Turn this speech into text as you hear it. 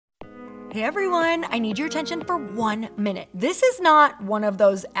Hey everyone, I need your attention for 1 minute. This is not one of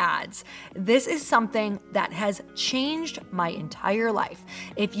those ads. This is something that has changed my entire life.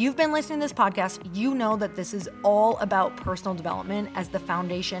 If you've been listening to this podcast, you know that this is all about personal development as the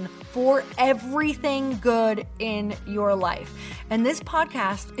foundation for everything good in your life. And this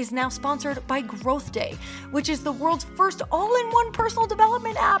podcast is now sponsored by Growth Day, which is the world's first all-in-one personal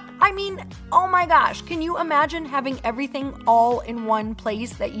development app. I mean, oh my gosh, can you imagine having everything all in one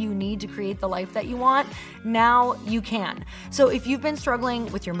place that you need to create the life that you want? Now you can. So if you've been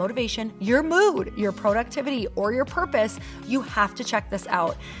struggling with your motivation, your mood, your productivity, or your purpose, you have to check this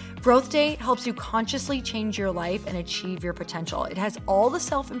out. Growth Day helps you consciously change your life and achieve your potential. It has all the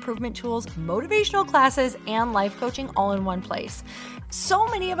self-improvement tools, motivational classes, and life coaching all in one place. So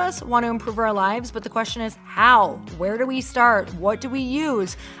many of us want to improve our lives, but the question is how? Where do we start? What do we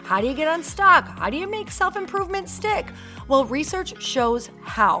use? How do you get unstuck? How do you make self-improvement stick? Well, research shows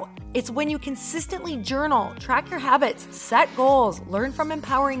how. It's when you consistently journal, track your habits, set goals, learn from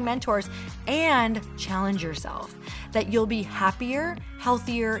empowering mentors, and challenge yourself that you'll be happier,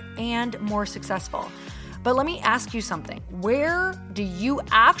 healthier, and more successful. But let me ask you something. Where do you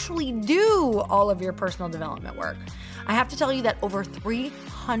actually do all of your personal development work? I have to tell you that over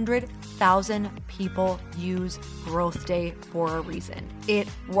 300,000 people use Growth Day for a reason. It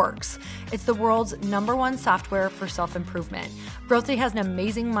works. It's the world's #1 software for self-improvement. Growth Day has an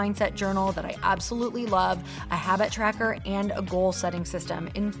amazing mindset journal that I absolutely love, a habit tracker, and a goal-setting system.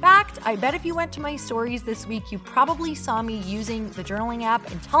 In fact, I bet if you went to my stories this week, you probably saw me using the journaling app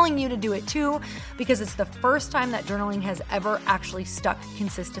and telling you to do it too, because it's the first time that journaling has ever actually stuck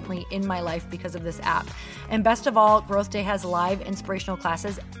consistently in my life because of this app. And best of all, Growth Day has live inspirational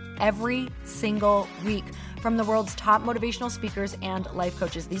classes every single week from the world's top motivational speakers and life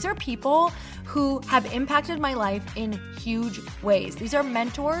coaches. These are people who have impacted my life in huge ways. These are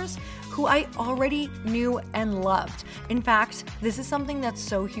mentors who I already knew and loved. In fact, this is something that's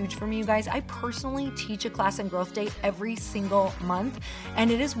so huge for me, you guys. I personally teach a class in Growth Day every single month,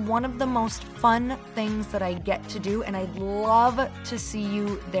 and it is one of the most fun things that I get to do, and I'd love to see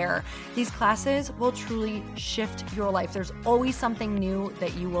you there. These classes will truly shift your life. There's always something new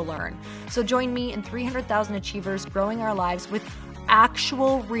that you will learn. So join me and 300,000 achievers growing our lives with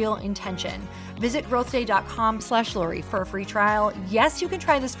actual real intention. Visit growthday.com/Lori for a free trial. Yes, you can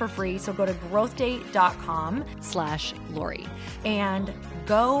try this for free. So go to growthday.com/Lori and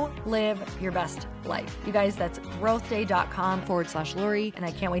go live your best life. You guys, that's growthday.com/Lori. And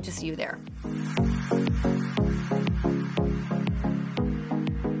I can't wait to see you there.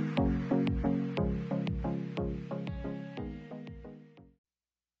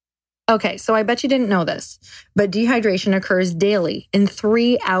 Okay, so I bet you didn't know this, but dehydration occurs daily in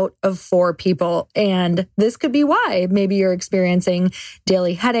 3 out of 4 people. And this could be why maybe you're experiencing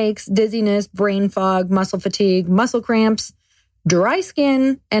daily headaches, dizziness, brain fog, muscle fatigue, muscle cramps, dry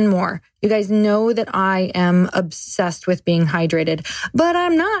skin, and more. You guys know that I am obsessed with being hydrated, but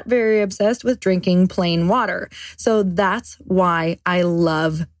I'm not very obsessed with drinking plain water. So that's why I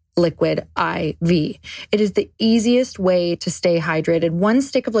love Liquid IV. It is the easiest way to stay hydrated. 1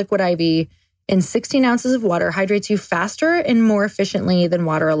 stick of Liquid IV in 16 ounces of water hydrates you faster and more efficiently than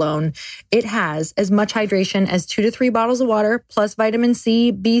water alone. It has as much hydration as 2 to 3 bottles of water, plus vitamin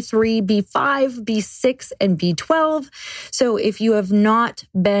C, B3, B5, B6, and B12. So if you have not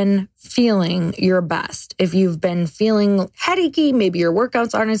been feeling your best, if you've been feeling headachy, maybe your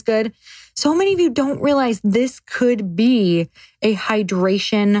workouts aren't as good, so many of you don't realize this could be a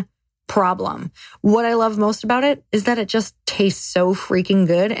hydration problem. What I love most about it is that it just tastes so freaking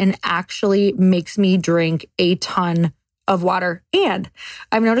good and actually makes me drink a ton of water. And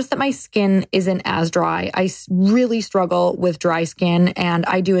I've noticed that my skin isn't as dry. I really struggle with dry skin, and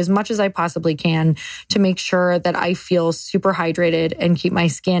I do as much as I possibly can to make sure that I feel super hydrated and keep my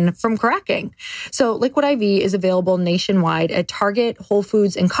skin from cracking. So Liquid IV is available nationwide at Target, Whole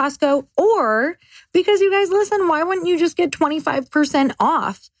Foods, and Costco. Or, because you guys listen, why wouldn't you just get 25%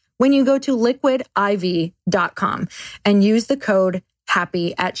 off when you go to liquidiv.com and use the code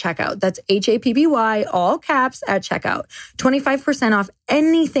HAPPY at checkout? That's HAPPY, all caps, at checkout. 25% off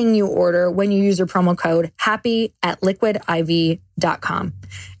anything you order when you use your promo code HAPPY at liquidiv.com.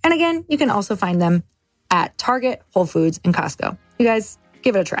 And again, you can also find them at Target, Whole Foods, and Costco. You guys,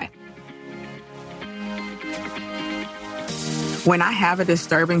 give it a try. When I have a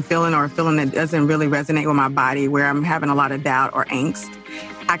disturbing feeling or a feeling that doesn't really resonate with my body, where I'm having a lot of doubt or angst,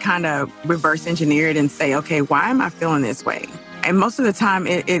 I kind of reverse engineer it and say, okay, why am I feeling this way? And most of the time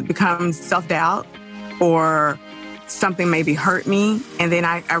it becomes self-doubt or something maybe hurt me. And then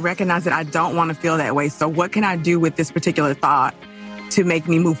I recognize that I don't want to feel that way. So what can I do with this particular thought to make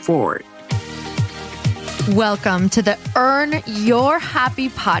me move forward? Welcome to the Earn Your Happy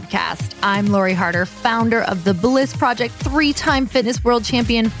podcast. I'm Lori Harder, founder of The Bliss Project, 3-time fitness world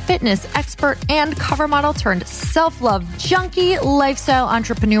champion, fitness expert, and cover model turned self-love junkie, lifestyle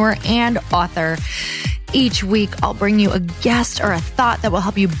entrepreneur, and author. Each week, I'll bring you a guest or a thought that will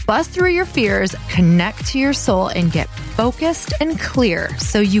help you bust through your fears, connect to your soul, and get focused and clear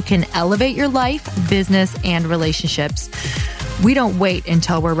so you can elevate your life, business, and relationships. We don't wait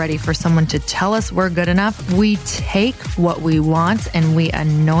until we're ready for someone to tell us we're good enough. We take what we want and we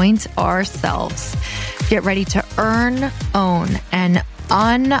anoint ourselves. Get ready to earn, own, and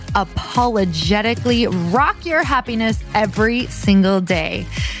unapologetically rock your happiness every single day.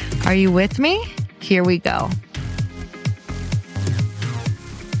 Are you with me? Here we go.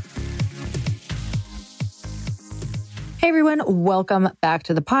 Hey everyone, welcome back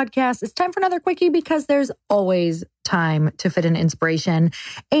to the podcast. It's time for another quickie because there's always time to fit in inspiration.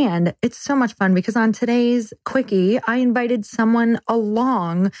 And it's so much fun because on today's quickie, I invited someone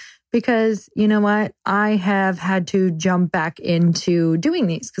along because you know what? I have had to jump back into doing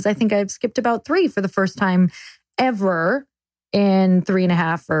these because I think I've skipped about 3 for the first time ever in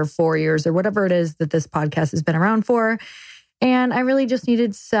 3.5 or 4 years or whatever it is that this podcast has been around for. And I really just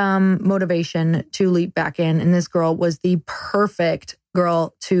needed some motivation to leap back in. And this girl was the perfect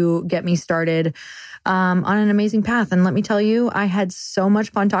girl to get me started on an amazing path. And let me tell you, I had so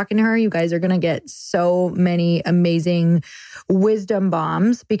much fun talking to her. You guys are going to get so many amazing wisdom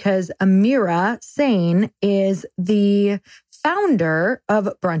bombs because Amira Sain is the founder of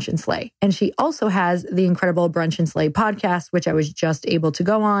Brunch and Slay. And she also has the incredible Brunch and Slay podcast, which I was just able to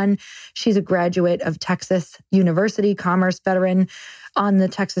go on. She's a graduate of Texas University, commerce veteran on the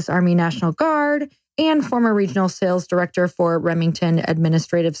Texas Army National Guard, and former regional sales director for Remington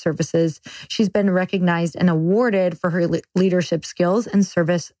Administrative Services. She's been recognized and awarded for her leadership skills and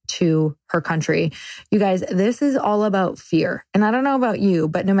service to her country. You guys, this is all about fear. And I don't know about you,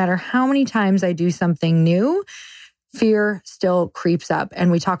 but no matter how many times I do something new, fear still creeps up, and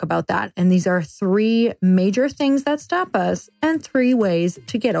we talk about that. And these are 3 major things that stop us and 3 ways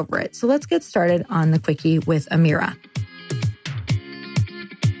to get over it. So let's get started on the quickie with Amira.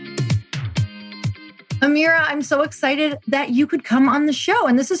 Amira, I'm so excited that you could come on the show.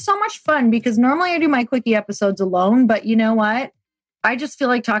 And this is so much fun because normally I do my quickie episodes alone, but you know what? I just feel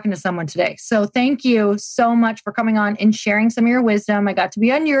like talking to someone today. So thank you so much for coming on and sharing some of your wisdom. I got to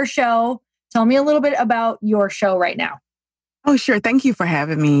be on your show. Tell me a little bit about your show right now. Oh, sure. Thank you for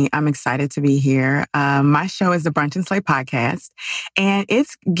having me. I'm excited to be here. My show is the Brunch and Slay podcast, and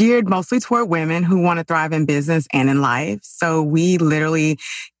it's geared mostly toward women who want to thrive in business and in life. So we literally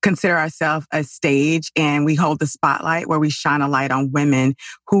consider ourselves a stage, and we hold the spotlight where we shine a light on women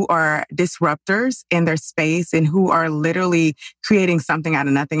who are disruptors in their space and who are literally creating something out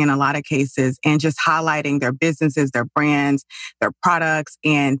of nothing in a lot of cases and just highlighting their businesses, their brands, their products,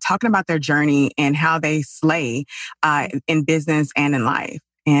 and talking about their journey and how they slay in business and in life.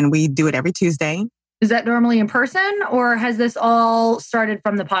 And we do it every Tuesday. Is that normally in person or has this all started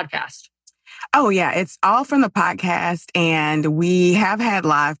from the podcast? Oh, yeah. It's all from the podcast. And we have had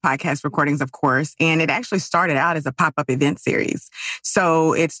live podcast recordings, of course. And it actually started out as a pop-up event series.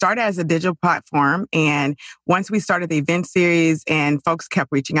 So it started as a digital platform. And once we started the event series and folks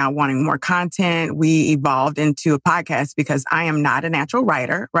kept reaching out wanting more content, we evolved into a podcast because I am not a natural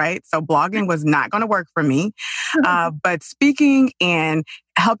writer, right? So blogging was not going to work for me. But speaking and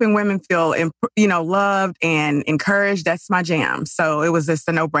helping women feel, loved and encouraged, that's my jam. So it was just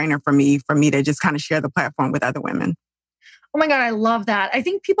a no-brainer for me to just kind of share the platform with other women. Oh my God, I love that. I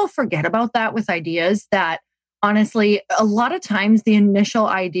think people forget about that with ideas that honestly, a lot of times the initial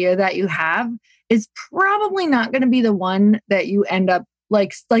idea that you have is probably not going to be the one that you end up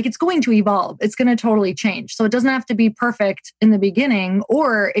like it's going to evolve. It's going to totally change. So it doesn't have to be perfect in the beginning,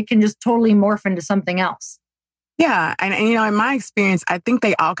 or it can just totally morph into something else. Yeah. And in my experience, I think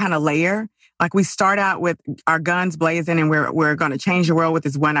they all kind of layer. Like we start out with our guns blazing and we're going to change the world with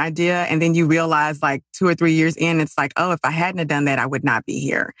this one idea. And then you realize like 2 or 3 years in, it's like, oh, if I hadn't have done that, I would not be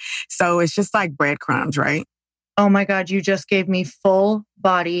here. So it's just like breadcrumbs, right? Oh my God, you just gave me full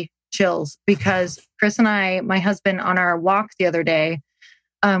body chills because Chris and I, my husband, on our walk the other day,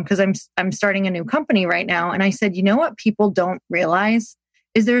 because I'm starting a new company right now. And I said, you know what people don't realize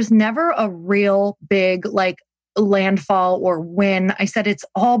is there's never a real big like landfall or win. I said, it's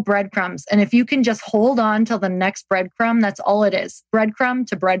all breadcrumbs. And if you can just hold on till the next breadcrumb, that's all it is. Breadcrumb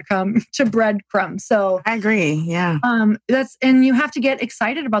to breadcrumb to breadcrumb. So I agree. Yeah. And you have to get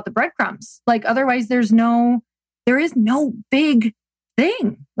excited about the breadcrumbs. Like otherwise there is no big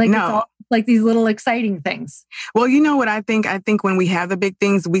thing. Like no. It's all like these little exciting things. Well, you know what I think? I think when we have the big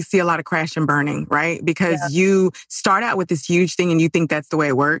things, we see a lot of crash and burning, right? Because you start out with this huge thing and you think that's the way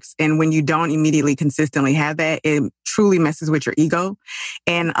it works. And when you don't immediately consistently have that, it truly messes with your ego.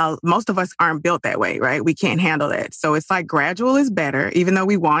 And most of us aren't built that way, right? We can't handle that. So it's like gradual is better, even though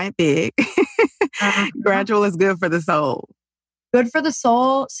we want it big. Gradual is good for the soul. Good for the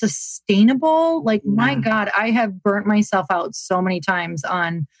soul, sustainable. Like, my God, I have burnt myself out so many times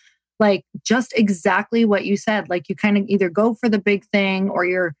on like just exactly what you said. Like you kind of either go for the big thing or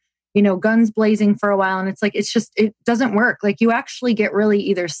you're, guns blazing for a while. And it's like, it doesn't work. Like you actually get really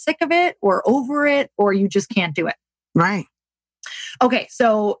either sick of it or over it, or you just can't do it. Right. Okay.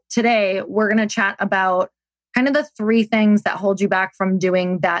 So today we're going to chat about kind of the 3 things that hold you back from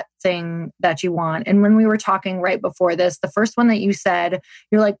doing that thing that you want. And when we were talking right before this, the first one that you said,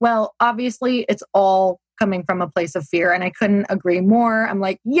 you're like, well, obviously it's all coming from a place of fear. And I couldn't agree more. I'm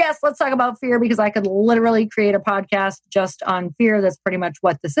like, yes, let's talk about fear, because I could literally create a podcast just on fear. That's pretty much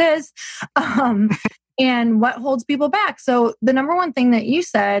what this is. And what holds people back. So the number one thing that you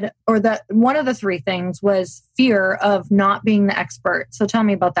said, or that one of the 3 things, was fear of not being the expert. So tell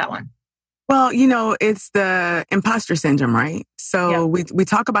me about that one. Well, it's the imposter syndrome, right? So we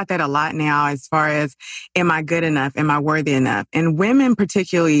talk about that a lot now as far as, am I good enough? Am I worthy enough? And women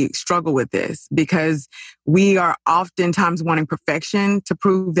particularly struggle with this because we are oftentimes wanting perfection to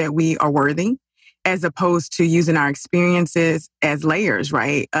prove that we are worthy, as opposed to using our experiences as layers,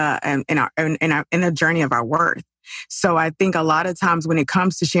 right? In a journey of our worth. So I think a lot of times when it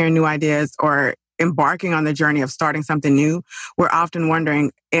comes to sharing new ideas or embarking on the journey of starting something new, we're often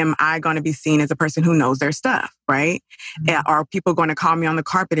wondering, am I going to be seen as a person who knows their stuff, right? Mm-hmm. Are people going to call me on the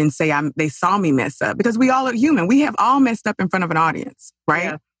carpet and say they saw me mess up? Because we all are human. We have all messed up in front of an audience, right?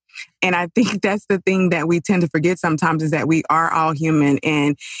 Yeah. And I think that's the thing that we tend to forget sometimes, is that we are all human.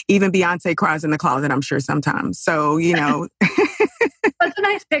 And even Beyonce cries in the closet, I'm sure, sometimes. So, That's a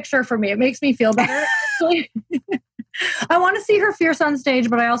nice picture for me. It makes me feel better, actually. I want to see her fierce on stage,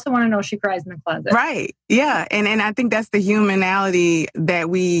 but I also want to know she cries in the closet. Right. Yeah. And I think that's the humanality that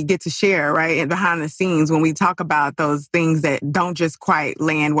we get to share, right? And behind the scenes, when we talk about those things that don't just quite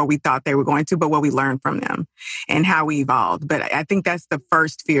land where we thought they were going to, but what we learned from them and how we evolved. But I think that's the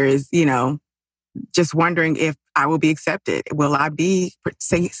first fear, is, just wondering if I will be accepted. Will I be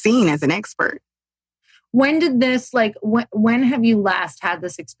seen as an expert? When did this, when have you last had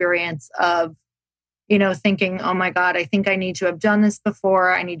this experience of, thinking, oh my God, I think I need to have done this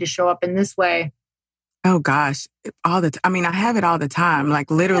before. I need to show up in this way. Oh gosh, I have it all the time.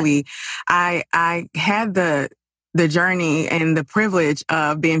 Like literally, I had the journey and the privilege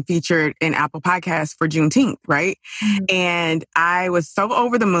of being featured in Apple Podcasts for Juneteenth, right? Mm-hmm. And I was so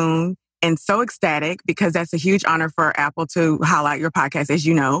over the moon and so ecstatic, because that's a huge honor for Apple to highlight your podcast, as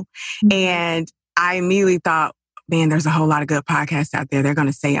you know. Mm-hmm. And I immediately thought, man, there's a whole lot of good podcasts out there. They're going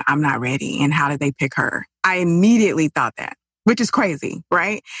to say, I'm not ready. And how did they pick her? I immediately thought that, which is crazy,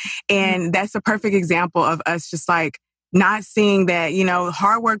 right? And that's a perfect example of us just like not seeing that,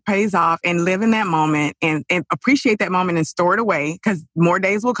 hard work pays off, and live in that moment and appreciate that moment and store it away, because more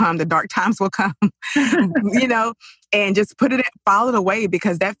days will come. The dark times will come, and just file it away,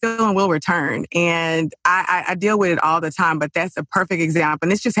 because that feeling will return. And I deal with it all the time, but that's a perfect example.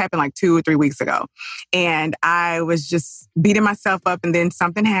 And this just happened like 2 or 3 weeks ago. And I was just beating myself up, and then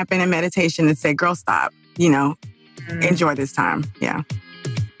something happened in meditation and said, girl, stop, enjoy this time. Yeah.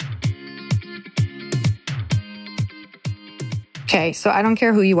 Okay, so I don't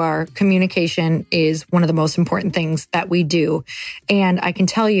care who you are, communication is one of the most important things that we do. And I can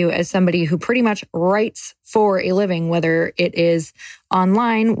tell you, as somebody who pretty much writes for a living, whether it is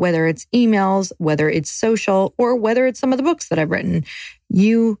online, whether it's emails, whether it's social, or whether it's some of the books that I've written,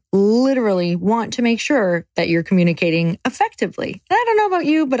 you literally want to make sure that you're communicating effectively. And I don't know about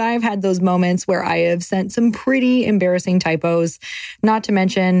you, but I've had those moments where I have sent some pretty embarrassing typos, not to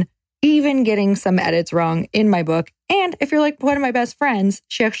mention even getting some edits wrong in my book. And if you're like one of my best friends,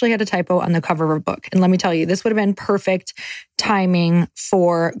 she actually had a typo on the cover of her book. And let me tell you, this would have been perfect timing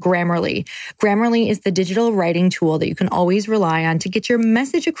for Grammarly. Grammarly is the digital writing tool that you can always rely on to get your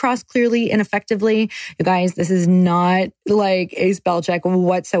message across clearly and effectively. You guys, this is not like a spell check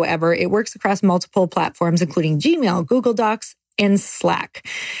whatsoever. It works across multiple platforms, including Gmail, Google Docs, and Slack.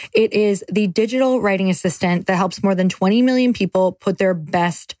 It is the digital writing assistant that helps more than 20 million people put their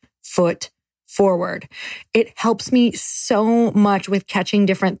best foot forward. It helps me so much with catching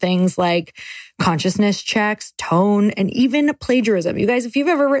different things like consciousness checks, tone, and even plagiarism. You guys, if you've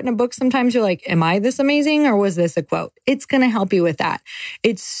ever written a book, sometimes you're like, am I this amazing or was this a quote? It's going to help you with that.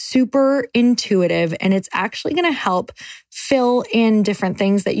 It's super intuitive and it's actually going to help fill in different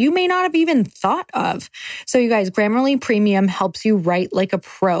things that you may not have even thought of. So you guys, Grammarly Premium helps you write like a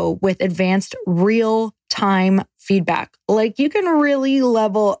pro with advanced real-time feedback. Like you can really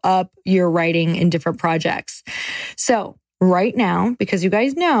level up your writing in different projects. So right now, because you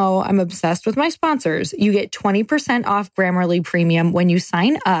guys know I'm obsessed with my sponsors, you get 20% off Grammarly Premium when you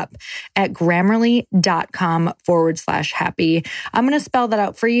sign up at grammarly.com/happy. I'm going to spell that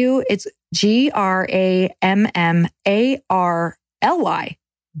out for you. It's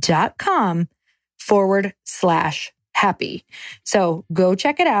GRAMMARLY.com/happy. So go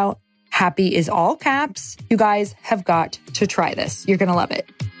check it out. Happy is all caps. You guys have got to try this. You're going to love it.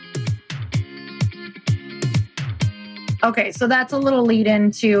 Okay, so that's a little lead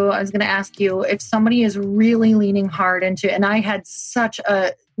into, I was going to ask you, if somebody is really leaning hard into, and I had such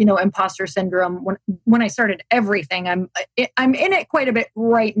a, imposter syndrome when I started everything. I'm in it quite a bit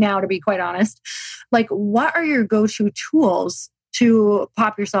right now, to be quite honest. Like, what are your go-to tools to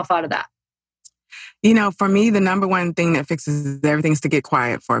pop yourself out of that? For me, the number one thing that fixes everything is to get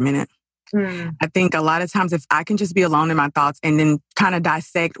quiet for a minute. I think a lot of times if I can just be alone in my thoughts and then kind of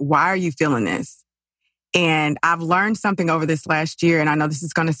dissect, why are you feeling this? And I've learned something over this last year, and I know this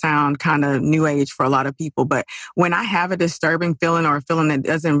is going to sound kind of new age for a lot of people, but when I have a disturbing feeling or a feeling that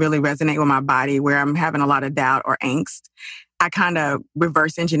doesn't really resonate with my body, where I'm having a lot of doubt or angst, I kind of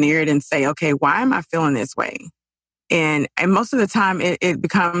reverse engineer it and say, okay, why am I feeling this way? And most of the time it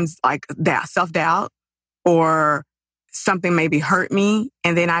becomes like that self-doubt or something maybe hurt me.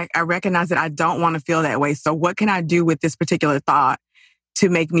 And then I recognize that I don't want to feel that way. So what can I do with this particular thought to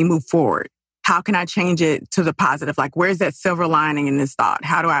make me move forward? How can I change it to the positive? Like, where's that silver lining in this thought?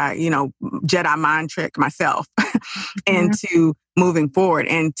 How do I, Jedi mind trick myself into moving forward?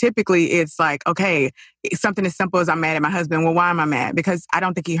 And typically it's like, okay, something as simple as I'm mad at my husband. Well, why am I mad? Because I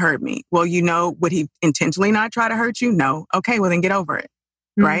don't think he hurt me. Well, would he intentionally not try to hurt you? No. Okay, well then get over it,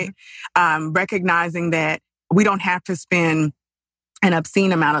 right? Recognizing that we don't have to spend an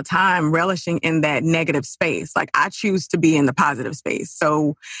obscene amount of time relishing in that negative space. Like I choose to be in the positive space.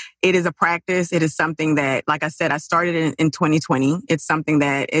 So it is a practice. It is something that, like I said, I started in 2020. It's something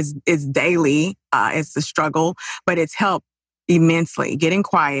that is daily. It's a struggle, but it's helped immensely. Getting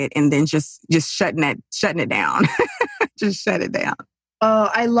quiet and then just shutting it down. Just shut it down. Oh,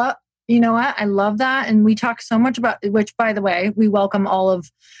 you know what? I love that. And we talk so much about, which by the way, we welcome all of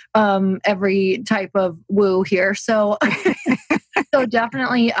every type of woo here. So so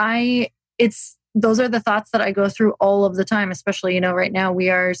definitely those are the thoughts that I go through all of the time, especially, right now we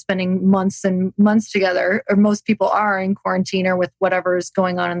are spending months and months together, or most people are in quarantine or with whatever is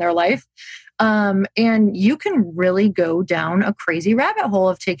going on in their life. And you can really go down a crazy rabbit hole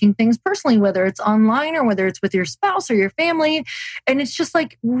of taking things personally, whether it's online or whether it's with your spouse or your family. And it's just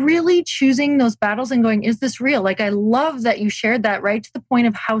like really choosing those battles and going, is this real? Like, I love that you shared that right to the point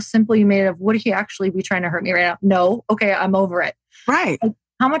of how simple you made it of, would he actually be trying to hurt me right now? No. Okay. I'm over it. Right. Like,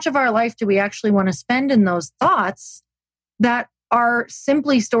 how much of our life do we actually want to spend in those thoughts that are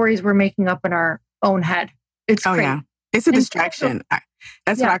simply stories we're making up in our own head? It's crazy. Yeah. It's a distraction.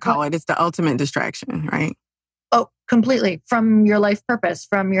 That's what I call it. It's the ultimate distraction, right? Oh, completely. From your life purpose,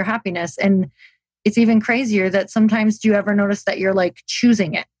 from your happiness. And it's even crazier that sometimes do you ever notice that you're like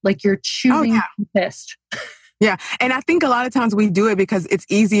choosing it? Like you're choosing to be pissed. Yeah. And I think a lot of times we do it because it's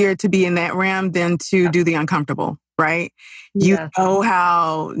easier to be in that realm than to do the uncomfortable, right? You know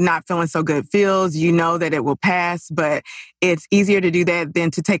how not feeling so good feels. You know that it will pass, but it's easier to do that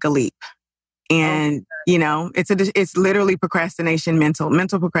than to take a leap. And, it's literally procrastination,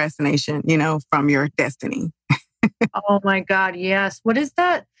 mental procrastination, from your destiny. Oh my God. Yes. What is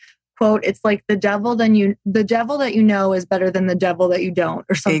that quote? It's like the devil that you know is better than the devil that you don't,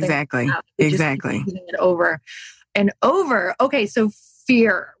 or something. Exactly. Like Exactly. Just using it over and over. Okay. So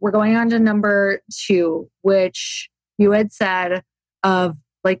fear, we're going on to number 2, which you had said of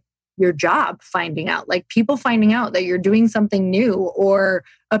like your job finding out, like people finding out that you're doing something new or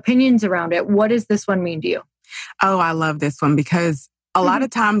opinions around it. What does this one mean to you? Oh, I love this one because a lot of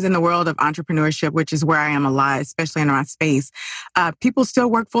times in the world of entrepreneurship, which is where I am a lot, especially in my space, people still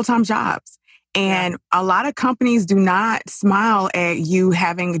work full-time jobs. And a lot of companies do not smile at you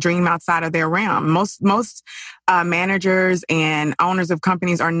having a dream outside of their realm. Most managers and owners of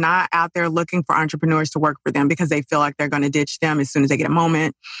companies are not out there looking for entrepreneurs to work for them because they feel like they're going to ditch them as soon as they get a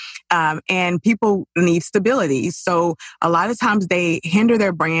moment. And people need stability. So a lot of times they hinder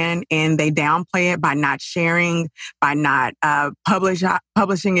their brand and they downplay it by not sharing, by not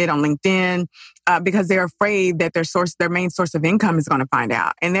publishing it on LinkedIn, because they're afraid that their main source of income is going to find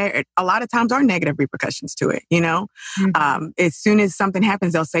out. And there a lot of times are negative repercussions to it, you know? As soon as something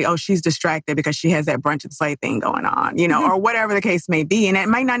happens, they'll say, oh, she's distracted because she has that brunch and slay thing going on, you know, or whatever the case may be. And it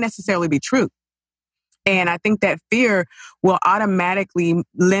might not necessarily be true. And I think that fear will automatically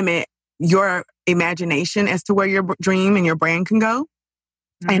limit your imagination as to where your dream and your brand can go.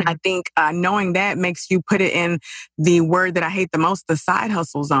 And I think knowing that makes you put it in the word that I hate the most, the side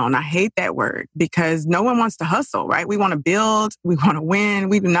hustle zone. I hate that word because no one wants to hustle, right? We want to build, we want to win.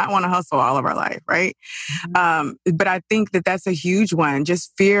 We do not want to hustle all of our life, right? But I think that that's a huge one.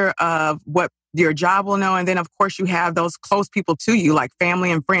 Just fear of what your job will know. And then, of course, you have those close people to you, like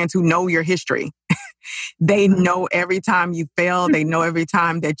family and friends who know your history. They know every time you fail. They know every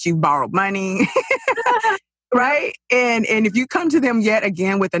time that you borrowed money. Right? And if you come to them yet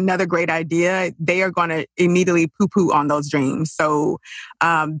again with another great idea, they are going to immediately poo-poo on those dreams. So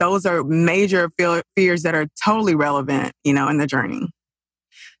those are major fears that are totally relevant, you know, in the journey.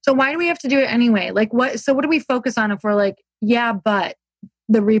 So why do we have to do it anyway? Like what do we focus on if we're like, yeah, but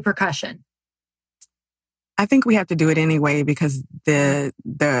the repercussion? I think we have to do it anyway because the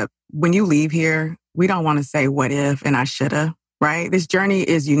when you leave here, we don't want to say what if and I shoulda, right? This journey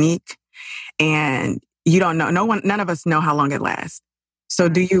is unique and you don't know, none of us know how long it lasts. So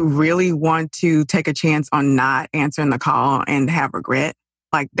do you really want to take a chance on not answering the call and have regret?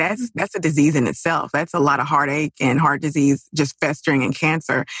 Like that's a disease in itself. That's a lot of heartache and heart disease, just festering and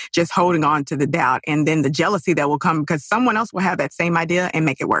cancer, just holding on to the doubt. And then the jealousy that will come because someone else will have that same idea and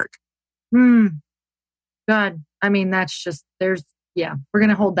make it work. God. I mean, that's just, we're going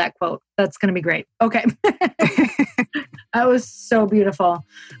to hold that quote. That's going to be great. Okay. That was so beautiful.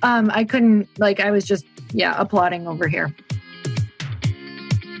 I couldn't, I was just, applauding over here.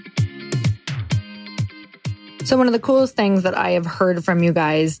 So one of the coolest things that I have heard from you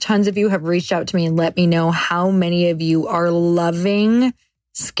guys, tons of you have reached out to me and let me know how many of you are loving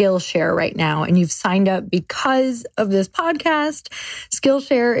Skillshare right now. And you've signed up because of this podcast.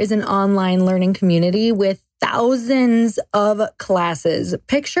 Skillshare is an online learning community with thousands of classes.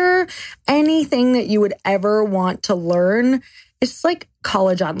 Picture anything that you would ever want to learn. It's like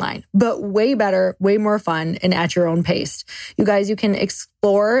college online, but way better, way more fun, and at your own pace. You guys, you can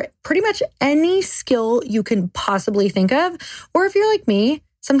explore pretty much any skill you can possibly think of. Or if you're like me,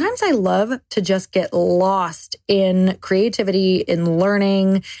 sometimes I love to just get lost in creativity, in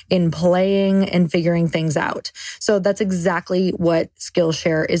learning, in playing, and figuring things out. So that's exactly what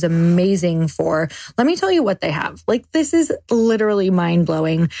Skillshare is amazing for. Let me tell you what they have. This is literally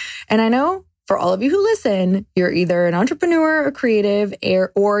mind-blowing. And I know for all of you who listen, you're either an entrepreneur, a creative,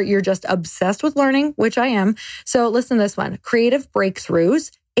 or you're just obsessed with learning, which I am. So listen to this one. Creative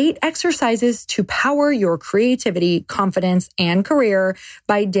Breakthroughs. 8 exercises to power your creativity, confidence, and career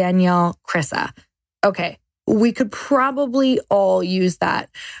by Danielle Krissa. Okay, we could probably all use that,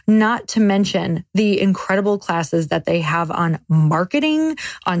 not to mention the incredible classes that they have on marketing,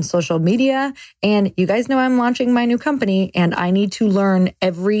 on social media. And you guys know I'm launching my new company and I need to learn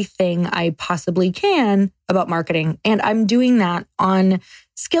everything I possibly can about marketing. And I'm doing that on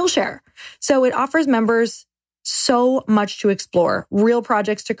Skillshare. So it offers members so much to explore, real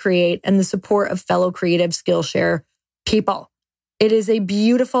projects to create, and the support of fellow creative Skillshare people. It is a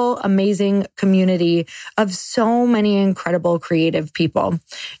beautiful, amazing community of so many incredible creative people.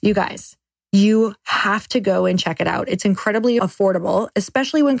 You guys, you have to go and check it out. It's incredibly affordable,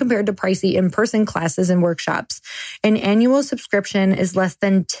 especially when compared to pricey in-person classes and workshops. An annual subscription is less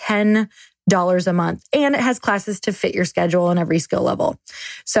than $10 a month, and it has classes to fit your schedule and every skill level.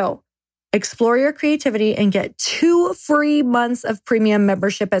 So explore your creativity and get 2 free months of premium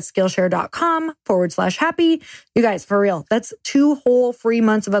membership at Skillshare.com/happy. You guys, for real, that's 2 whole free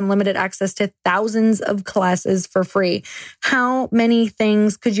months of unlimited access to thousands of classes for free. How many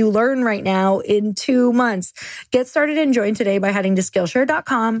things could you learn right now in 2 months? Get started and join today by heading to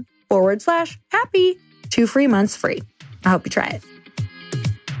Skillshare.com/happy. 2 free months free. I hope you try it.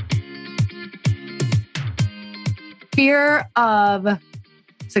 Fear of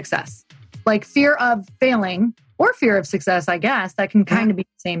success. Like fear of failing or fear of success, I guess. That can kind of be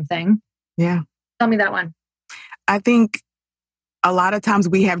the same thing. Yeah. Tell me that one. I think a lot of times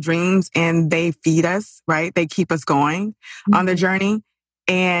we have dreams and they feed us, right? They keep us going on the journey.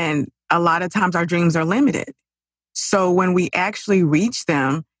 And a lot of times our dreams are limited. So when we actually reach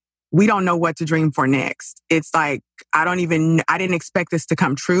them, we don't know what to dream for next. It's like, I didn't expect this to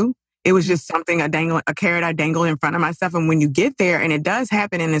come true. It was just something, a carrot I dangled in front of myself. And when you get there and it does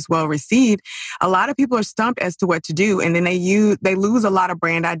happen and it's well received, a lot of people are stumped as to what to do. And then they lose a lot of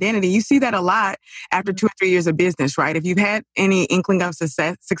brand identity. You see that a lot after 2 or 3 years of business, right? If you've had any inkling of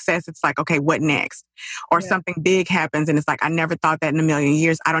success, it's like, okay, what next? Or something big happens and it's like, I never thought that in a million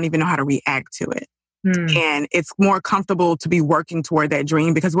years. I don't even know how to react to it. And it's more comfortable to be working toward that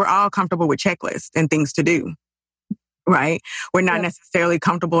dream because we're all comfortable with checklists and things to do. Right? We're not necessarily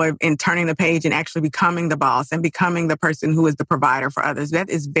comfortable in turning the page and actually becoming the boss and becoming the person who is the provider for others.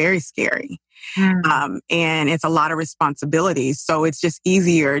 That is very scary. And it's a lot of responsibilities. So it's just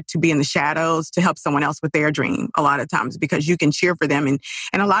easier to be in the shadows to help someone else with their dream a lot of times because you can cheer for them. And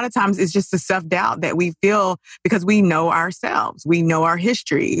a lot of times it's just the self-doubt that we feel because we know ourselves. We know our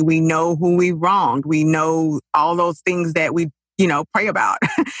history. We know who we wronged. We know all those things that we pray about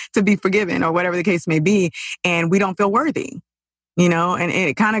to be forgiven or whatever the case may be. And we don't feel worthy, and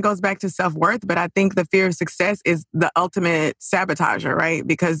it kind of goes back to self-worth. But I think the fear of success is the ultimate sabotager, right?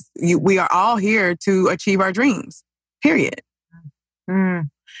 Because we are all here to achieve our dreams, period.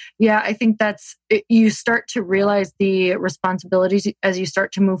 Yeah, I think that's it. You start to realize the responsibilities as you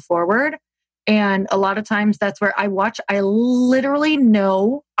start to move forward. And a lot of times that's where I literally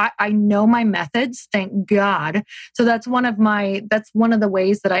know, I know my methods, thank God. So that's one of the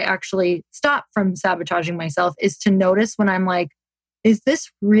ways that I actually stop from sabotaging myself is to notice when I'm like, is this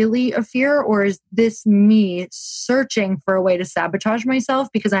really a fear or is this me searching for a way to sabotage myself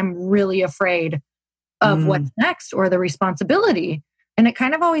because I'm really afraid of what's next or the responsibility? And it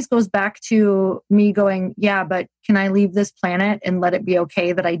kind of always goes back to me going, yeah, but can I leave this planet and let it be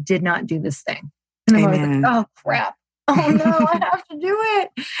okay that I did not do this thing? And I'm always like, oh, crap. Oh, no, I have to do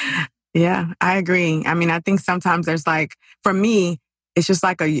it. Yeah, I agree. I mean, I think sometimes there's like, for me, it's just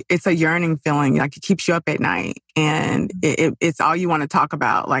like it's a yearning feeling. Like it keeps you up at night and it's all you want to talk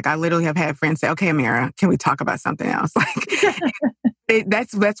about. Like I literally have had friends say, okay, Amira, can we talk about something else? Like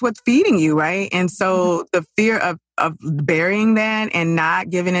that's what's feeding you. Right. And so the fear of burying that and not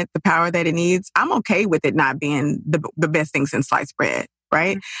giving it the power that it needs, I'm okay with it not being the best thing since sliced bread.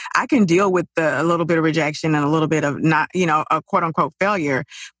 Right. I can deal with a little bit of rejection and a little bit of not, a quote unquote failure.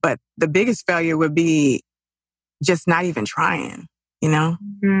 But the biggest failure would be just not even trying.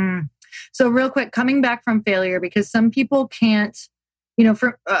 So real quick, coming back from failure, because some people can't,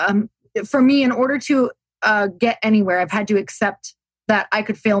 for me, in order to get anywhere, I've had to accept that I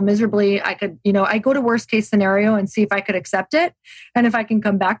could fail miserably. I could, I go to worst case scenario and see if I could accept it. And if I can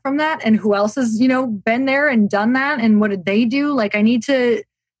come back from that and who else has, been there and done that and what did they do? Like I need to,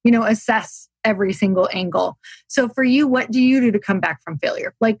 assess every single angle. So for you, what do you do to come back from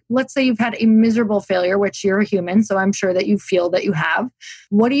failure? Like, let's say you've had a miserable failure, which you're a human. So I'm sure that you feel that you have.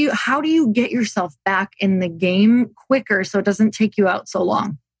 How do you get yourself back in the game quicker so it doesn't take you out so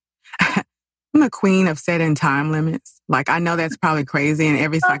long? I'm a queen of setting time limits. Like, I know that's probably crazy and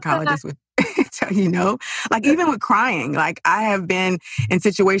every psychologist would tell you no. Like, even with crying, like I have been in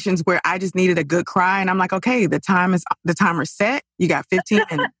situations where I just needed a good cry and I'm like, okay, the timer's set. You got 15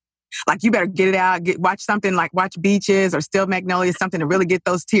 minutes. Like, you better get it out, watch something like watch Beaches or Still Magnolias, something to really get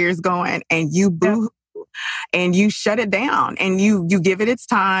those tears going. And you boo and you shut it down and you give it its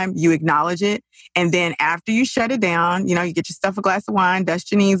time, you acknowledge it. And then after you shut it down, you get yourself a glass of wine,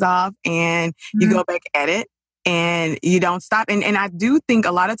 dust your knees off, and you go back at it and you don't stop. And I do think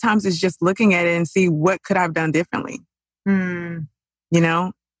a lot of times it's just looking at it and see what could I have done differently. Oh,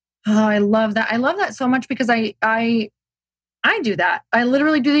 I love that. I love that so much because I do that. I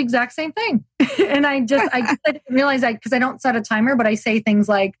literally do the exact same thing. And I didn't realize that because I don't set a timer, but I say things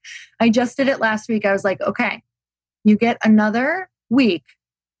like, I just did it last week. I was like, okay, you get another week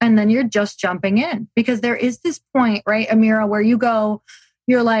and then you're just jumping in because there is this point, right, Amira, where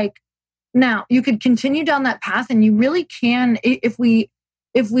you're like, now you could continue down that path and you really can, if we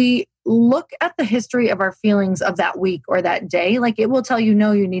look at the history of our feelings of that week or that day, like it will tell you,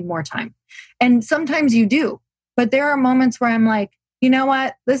 no, you need more time. And sometimes you do. But there are moments where I'm like, you know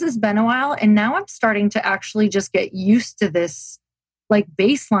what? This has been a while. And now I'm starting to actually just get used to this like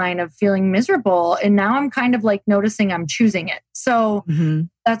baseline of feeling miserable. And now I'm kind of like noticing I'm choosing it. So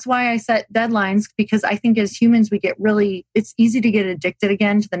that's why I set deadlines, because I think as humans, it's easy to get addicted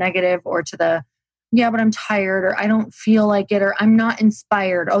again to the negative or to the, yeah, but I'm tired or I don't feel like it or I'm not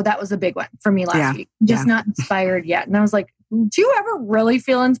inspired. Oh, that was a big one for me last week. Just not inspired yet. And I was like, do you ever really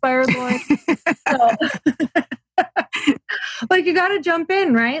feel inspired, Lauren? Like you got to jump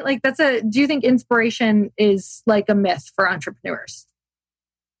in, right? Like do you think inspiration is like a myth for entrepreneurs?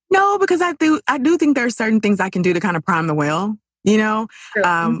 No, because I do think there are certain things I can do to kind of prime the well.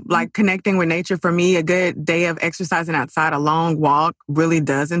 Like connecting with nature. For me, a good day of exercising outside, a long walk really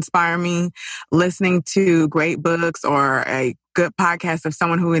does inspire me. Listening to great books or a good podcast of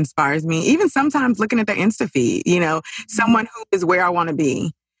someone who inspires me, even sometimes looking at their Insta feed, someone who is where I want to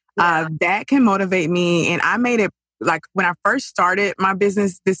be. Yeah. That can motivate me. And I made it, like when I first started my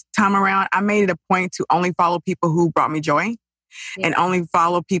business this time around, I made it a point to only follow people who brought me joy. Yeah. And only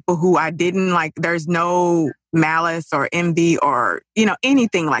follow people who I didn't like. There's no malice or envy or,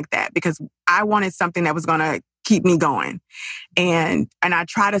 anything like that, because I wanted something that was going to keep me going. And I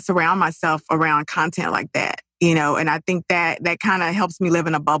try to surround myself around content like that, and I think that kind of helps me live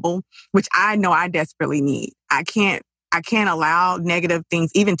in a bubble, which I know I desperately need. I can't allow negative things,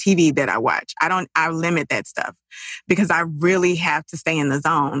 even TV that I watch. I limit that stuff because I really have to stay in the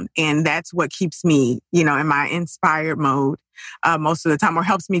zone. And that's what keeps me, in my inspired mode most of the time, or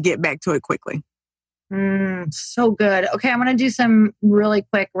helps me get back to it quickly. So good. Okay, I'm going to do some really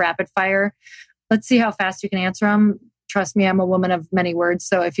quick rapid fire. Let's see how fast you can answer them. Trust me, I'm a woman of many words.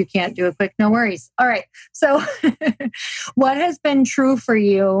 So if you can't do it quick, no worries. All right. So what has been true for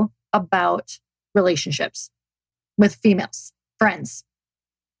you about relationships with females, friends?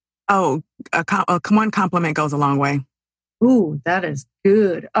 Oh, one compliment goes a long way. Ooh, that is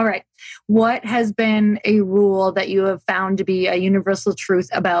good. All right. What has been a rule that you have found to be a universal truth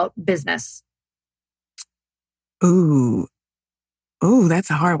about business? Ooh, that's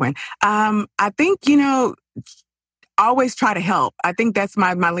a hard one. I think, always try to help. I think that's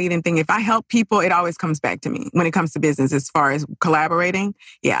my leading thing. If I help people, it always comes back to me when it comes to business, as far as collaborating.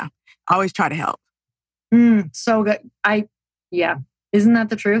 Yeah. Always try to help. So good. Isn't that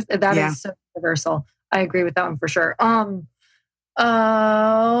the truth? That is so universal. I agree with that one for sure.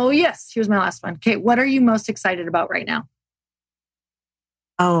 Yes. Here's my last one. Okay. What are you most excited about right now?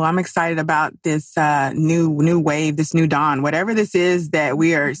 Oh, I'm excited about this new wave, this new dawn, whatever this is that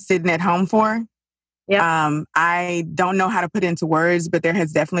we are sitting at home for. Yeah. I don't know how to put it into words, but there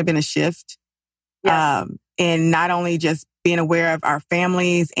has definitely been a shift. Yes. And not only just being aware of our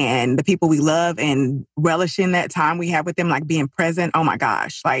families and the people we love and relishing that time we have with them, like being present. Oh my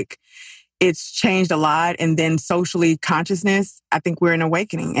gosh, like it's changed a lot. And then socially, consciousness, I think we're in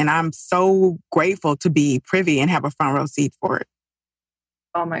awakening. And I'm so grateful to be privy and have a front row seat for it.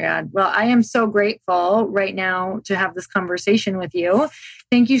 Oh my God. Well, I am so grateful right now to have this conversation with you.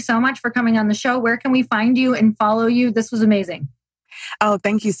 Thank you so much for coming on the show. Where can we find you and follow you? This was amazing. Oh,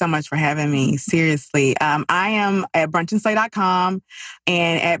 thank you so much for having me. Seriously. I am at brunchandslay.com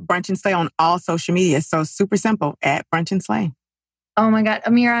and at Brunch and Slay on all social media. So super simple, at Brunch and Slay. Oh my God.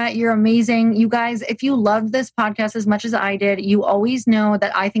 Amira, you're amazing. You guys, if you loved this podcast as much as I did, you always know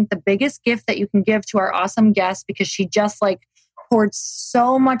that I think the biggest gift that you can give to our awesome guest, because she just poured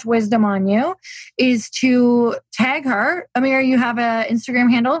so much wisdom on you, is to tag her. Amira, you have an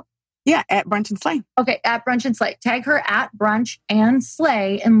Instagram handle? Yeah, at Brunch and Slay. Okay, at Brunch and Slay. Tag her at Brunch and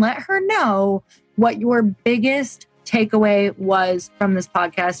Slay and let her know what your biggest takeaway was from this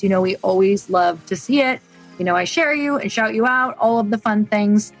podcast. We always love to see it. I share you and shout you out, all of the fun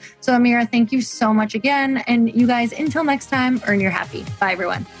things. So Amira, thank you so much again. And you guys, until next time, earn your happy. Bye,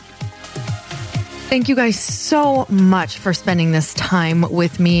 everyone. Thank you guys so much for spending this time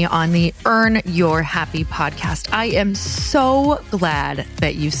with me on the Earn Your Happy podcast. I am so glad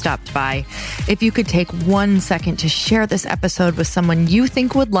that you stopped by. If you could take 1 second to share this episode with someone you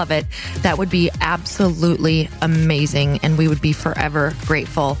think would love it, that would be absolutely amazing, and we would be forever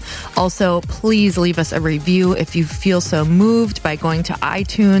grateful. Also, please leave us a review if you feel so moved by going to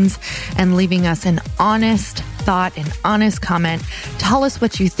iTunes and leaving us an honest thought, an honest comment. Tell us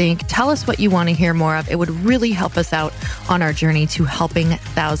what you think. Tell us what you want to hear more of. It would really help us out on our journey to helping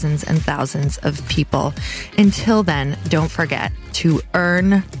thousands and thousands of people. Until then, don't forget to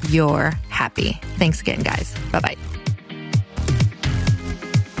earn your happy. Thanks again, guys. Bye-bye.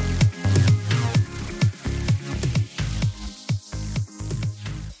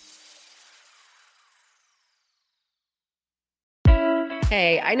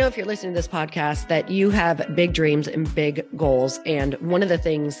 Hey, I know if you're listening to this podcast that you have big dreams and big goals. And one of the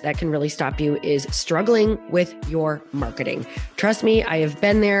things that can really stop you is struggling with your marketing. Trust me, I have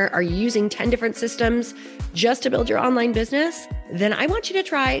been there. Are you using 10 different systems just to build your online business? Then I want you to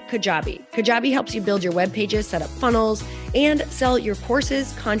try Kajabi. Kajabi helps you build your web pages, set up funnels, and sell your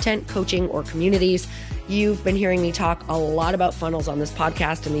courses, content, coaching, or communities. You've been hearing me talk a lot about funnels on this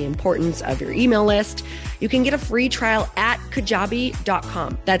podcast and the importance of your email list. You can get a free trial at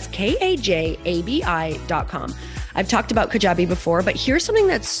kajabi.com. That's Kajabi.com. I've talked about Kajabi before, but here's something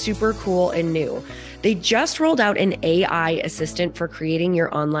that's super cool and new. They just rolled out an AI assistant for creating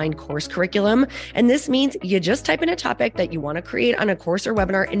your online course curriculum. And this means you just type in a topic that you want to create on a course or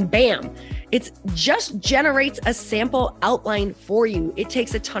webinar, and bam, it just generates a sample outline for you. It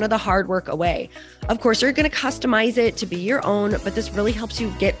takes a ton of the hard work away. Of course, you're going to customize it to be your own, but this really helps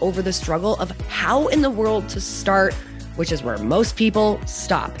you get over the struggle of how in the world to start, which is where most people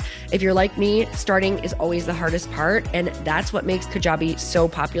stop. If you're like me, starting is always the hardest part, and that's what makes Kajabi so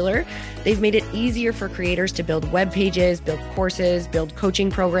popular. They've made it easier for creators to build web pages, build courses, build coaching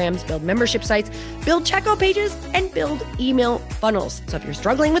programs, build membership sites, build checkout pages, and build email funnels. So if you're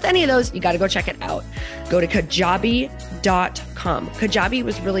struggling with any of those, you got to go check it out. Go to kajabi.com. Kajabi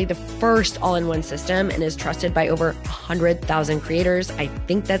was really the first all-in-one system and is trusted by over 100,000 creators. I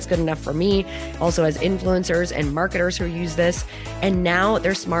think that's good enough for me. Also, as influencers and marketers who use this. And now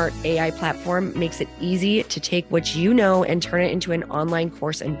their smart AI platform makes it easy to take what you know and turn it into an online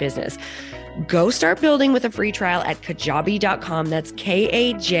course and business. Go start building with a free trial at kajabi.com. That's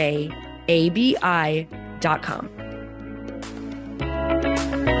kajabi.com.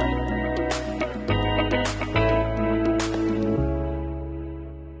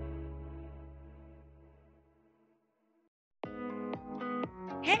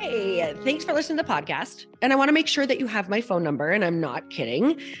 Hey, thanks for listening to the podcast. And I want to make sure that you have my phone number, and I'm not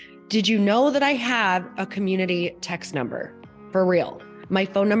kidding. Did you know that I have a community text number? For real. My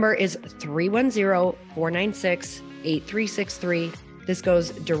phone number is 310-496-8363. This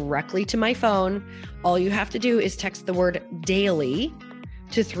goes directly to my phone. All you have to do is text the word daily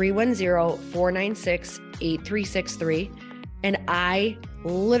to 310-496-8363. And I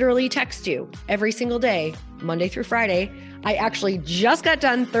literally text you every single day, Monday through Friday. I actually just got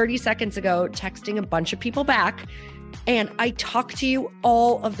done 30 seconds ago texting a bunch of people back, and I talk to you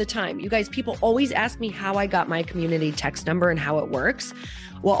all of the time. You guys, people always ask me how I got my community text number and how it works.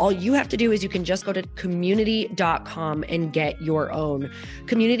 Well, all you have to do is you can just go to community.com and get your own.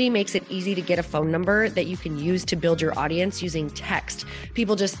 Community makes it easy to get a phone number that you can use to build your audience using text.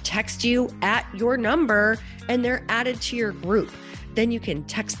 People just text you at your number and they're added to your group. Then you can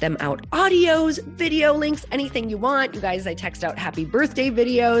text them out audios, video links, anything you want. You guys, I text out happy birthday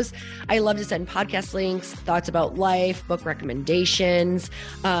videos. I love to send podcast links, thoughts about life, book recommendations,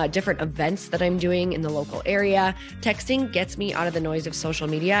 different events that I'm doing in the local area. Texting gets me out of the noise of social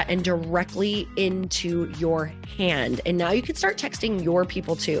media and directly into your hand. And now you can start texting your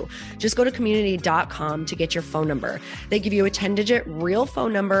people too. Just go to community.com to get your phone number. They give you a 10-digit real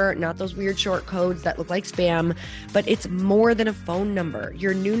phone number, not those weird short codes that look like spam, but it's more than a phone number.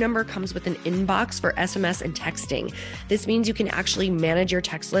 Your new number comes with an inbox for SMS and texting. This means you can actually manage your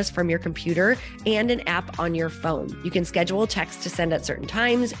text list from your computer and an app on your phone. You can schedule text to send at certain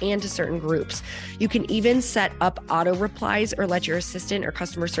times and to certain groups. You can even set up auto replies or let your assistant or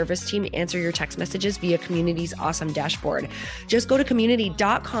customer service team answer your text messages via Community's awesome dashboard. Just go to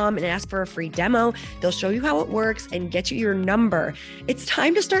community.com and ask for a free demo. They'll show you how it works and get you your number. It's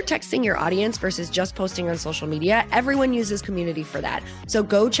time to start texting your audience versus just posting on social media. Everyone uses Community for that. So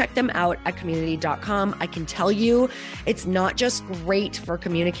go check them out at community.com. I can tell you it's not just great for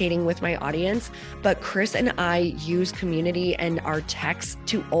communicating with my audience, but Chris and I use Community and our texts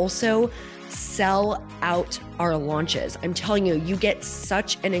to also sell out our launches. I'm telling you, you get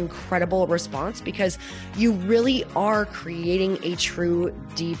such an incredible response because you really are creating a true,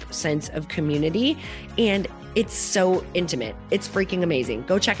 deep sense of community, and it's so intimate. It's freaking amazing.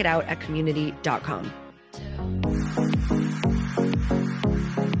 Go check it out at community.com.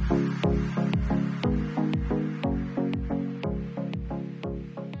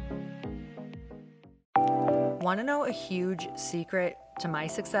 Want to know a huge secret to my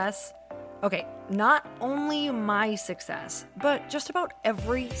success? Okay, not only my success, but just about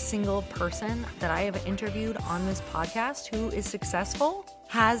every single person that I have interviewed on this podcast who is successful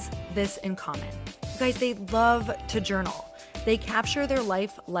has this in common. You guys, they love to journal. They capture their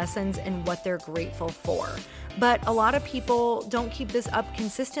life lessons and what they're grateful for. But a lot of people don't keep this up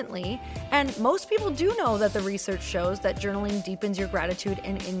consistently, and most people do know that the research shows that journaling deepens your gratitude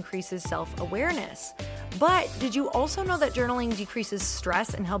and increases self-awareness. But did you also know that journaling decreases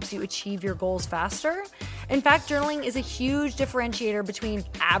stress and helps you achieve your goals faster? In fact, journaling is a huge differentiator between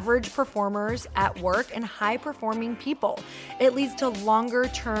average performers at work and high-performing people. It leads to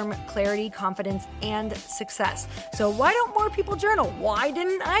longer-term clarity, confidence, and success. So why don't more people journal? Why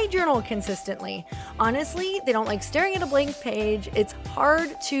didn't I journal consistently? Honestly, they don't like staring at a blank page. It's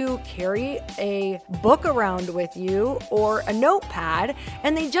hard to carry a book around with you or a notepad,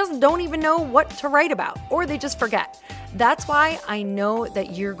 and they just don't even know what to write about, or they just forget. That's why I know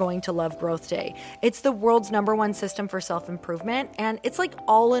that you're going to love Growth Day. It's the world's #1 system for self-improvement, and it's like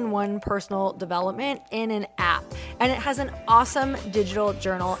all-in-one personal development in an app. And it has an awesome digital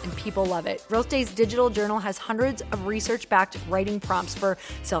journal, and people love it. Growth Day's digital journal has hundreds of research-backed writing prompts for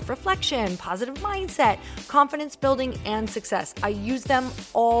self-reflection, positive mindset, confidence building, and success. I use them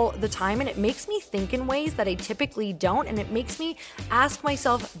all the time, and it makes me think in ways that I typically don't, and it makes me ask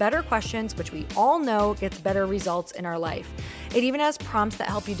myself better questions, which we all know gets better results in our life. It even has prompts that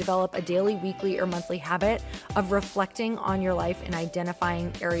help you develop a daily, weekly, or monthly habit of reflecting on your life and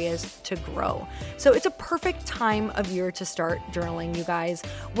identifying areas to grow. So it's a perfect time of year to start journaling, you guys.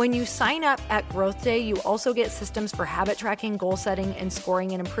 When you sign up at Growth Day, you also get systems for habit tracking, goal setting, and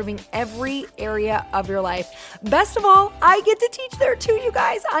scoring, and improving every area of your life. Best of all, I get to teach there too, you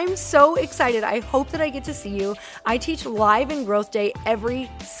guys. I'm so excited. I hope that I get to see you. I teach live in Growth Day every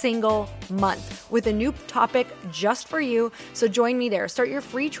single month with a new topic just for you. So join me there. Start your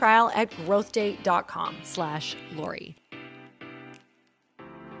free trial at growthday.com/Lori.